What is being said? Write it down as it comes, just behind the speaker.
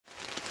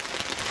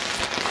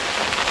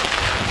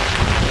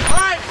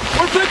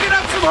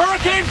some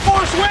hurricane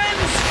force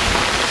winds.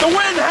 The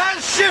wind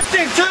has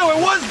shifted too. It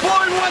was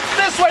blowing once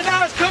this way,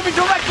 now it's coming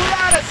directly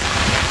at us.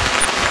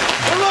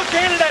 We're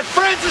located at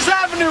Francis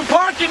Avenue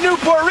Park in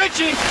Newport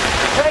Richey,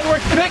 and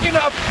we're picking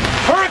up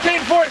hurricane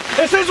force.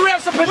 It says we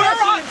have some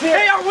pedestrians here.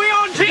 Hey, are we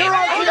on TV? We're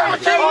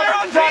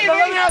on TV. Now,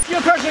 let me ask you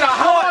a question.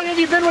 How long have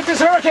you been with this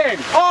hurricane?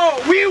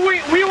 Oh, we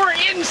were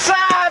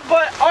inside,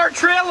 but our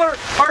trailer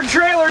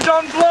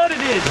done flooded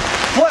it.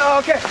 Well,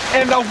 okay.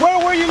 And where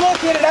were you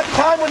located at the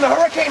time when the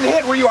hurricane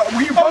hit? Were you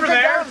bunkered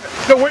there? down?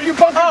 No, were you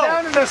bunkered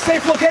down in a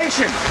safe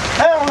location?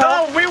 Hell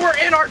no. No, we were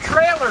in our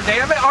trailer,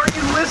 damn it. Aren't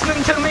you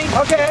listening to me?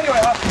 Okay, anyway,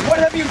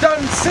 what have you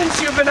done since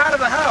you've been out of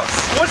the house?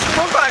 What's it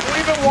look like?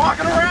 We've been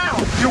walking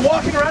around. You're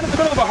walking around in the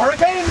middle of a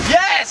hurricane?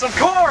 Yes, of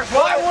course.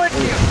 Why wouldn't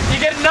you? You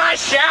get a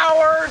nice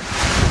shower.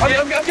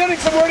 I'm getting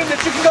some word in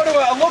that you can go to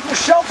a local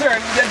shelter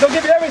and they'll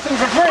give you everything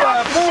for free.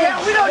 Food, Yeah,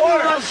 we don't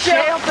water. need no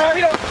shelter.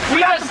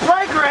 We got the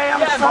playground.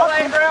 Yeah, the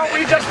playground.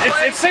 We just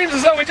play. It seems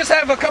as though we just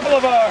have a couple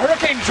of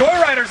hurricane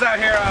joyriders out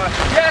here.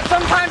 Yeah,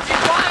 sometimes you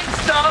find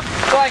stuff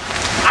like,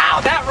 ow,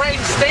 that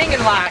rain's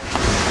stinging like.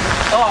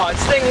 Oh,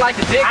 it's stinging like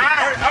a dick.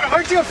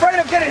 Aren't you afraid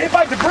of getting hit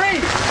by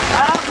debris?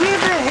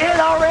 We've been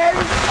hit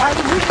already. I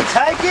mean, we can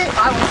take it.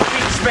 I will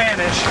speak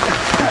Spanish.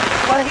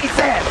 What he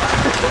said.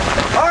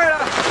 All right,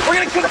 we're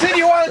going to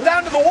continue on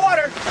down to the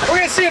water.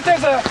 We're going to see if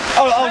there's a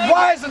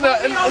rise in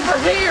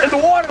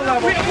the water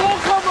level.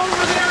 We'll come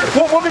over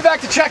there. We'll be back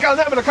to check on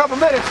them in a couple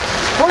minutes.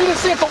 We're going to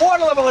see if the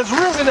water level has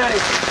risen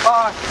any.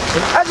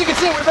 As you can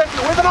see, we've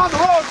been on the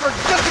road for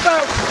just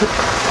about,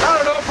 I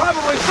don't know,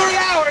 probably 3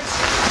 hours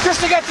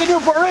just to get to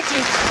Newport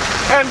Richey,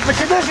 and the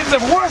conditions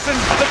have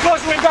worsened the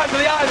closer we've gotten to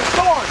the eye of the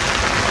storm.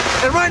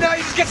 And right now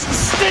you just get some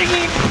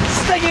stinging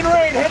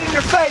rain hitting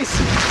your face.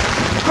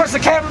 Of course, the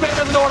cameraman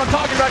doesn't know what I'm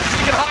talking about, so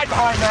you can hide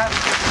behind that.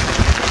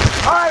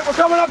 All right, we're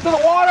coming up to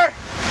the water.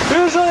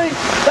 Usually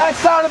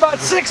that's down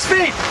about 6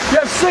 feet.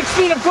 You have 6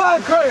 feet of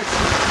cloud clearance.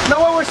 Now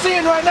what we're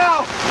seeing right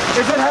now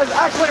is it has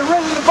actually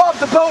risen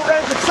above the boat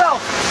ramp itself.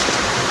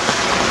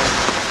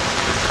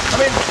 I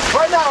mean,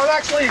 right now I'm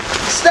actually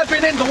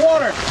stepping into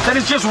water that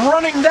is just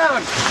running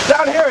down.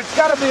 Down here it's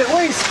got to be at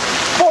least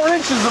 4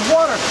 inches of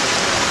water.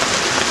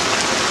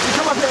 You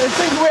come up here, it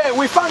seems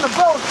we found a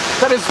boat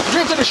that is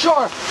drifted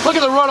ashore. Look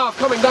at the runoff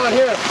coming down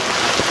here.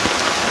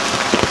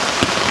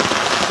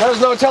 There's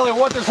no telling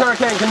what this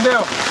hurricane can do.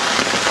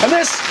 And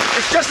this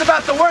is just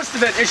about the worst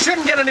of it. It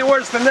shouldn't get any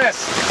worse than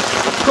this.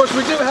 Of course,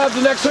 we do have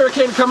the next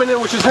hurricane coming in,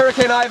 which is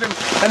Hurricane Ivan,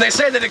 and they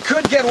say that it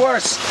could get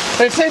worse.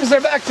 And it seems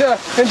they're back to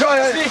enjoy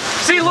it.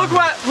 See, look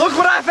what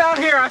I found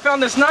here. I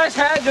found this nice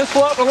hat just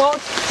floating along.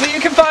 So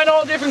you can find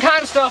all different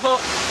kinds of stuff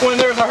when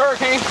there's a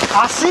hurricane.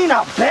 I seen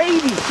a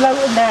baby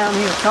floating down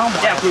here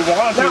somewhere. Yeah, if we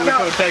wanted to, we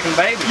could have taken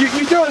baby.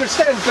 You do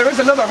understand if there is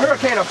another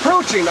hurricane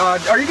approaching,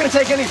 are you going to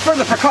take any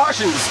further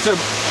precautions to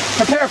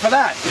prepare for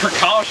that?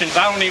 Precautions?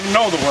 I don't even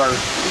know the word.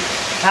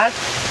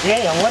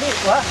 Yeah, what?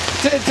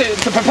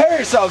 To prepare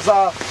yourselves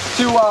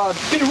to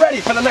be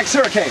ready for the next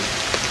hurricane.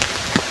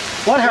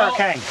 What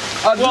hurricane?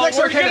 The next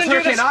hurricane is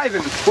Hurricane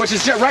Ivan, which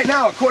is right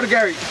now a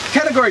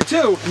category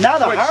 2.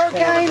 Another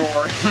hurricane?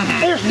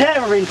 There's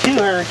never been 2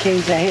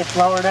 hurricanes that hit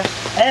Florida,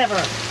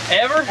 ever.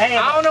 Ever?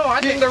 I don't know.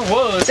 I think there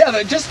was.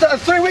 Yeah, just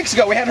 3 weeks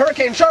ago we had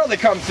Hurricane Charlie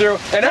come through,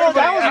 and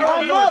everybody. That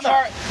was my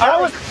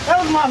mother. That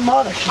was my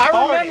mother. I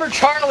remember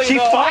Charlie. She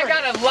though. I farted.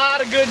 got a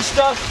lot of good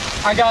stuff.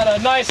 I got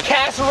a nice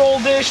casserole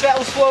dish that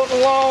was floating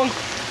along.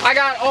 I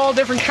got all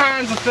different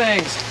kinds of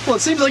things. Well,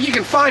 it seems like you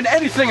can find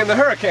anything in the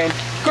hurricane.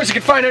 Of course, you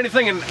can find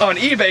anything on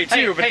eBay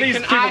too, but these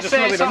people just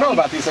really don't know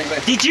about these things.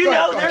 Did you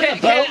know there's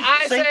a boat? Can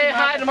I say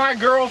hi to my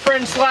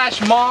girlfriend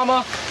 /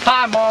 mama?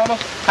 Hi, mama.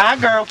 Hi,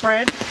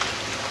 girlfriend.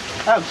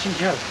 Oh, she's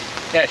yours.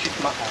 Yeah, she's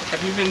my.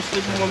 Have you been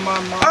sleeping with my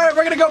mom? All right,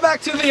 we're gonna go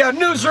back to the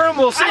newsroom.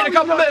 We'll see you in a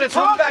couple minutes.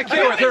 We'll be back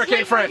here with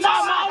Hurricane Francis.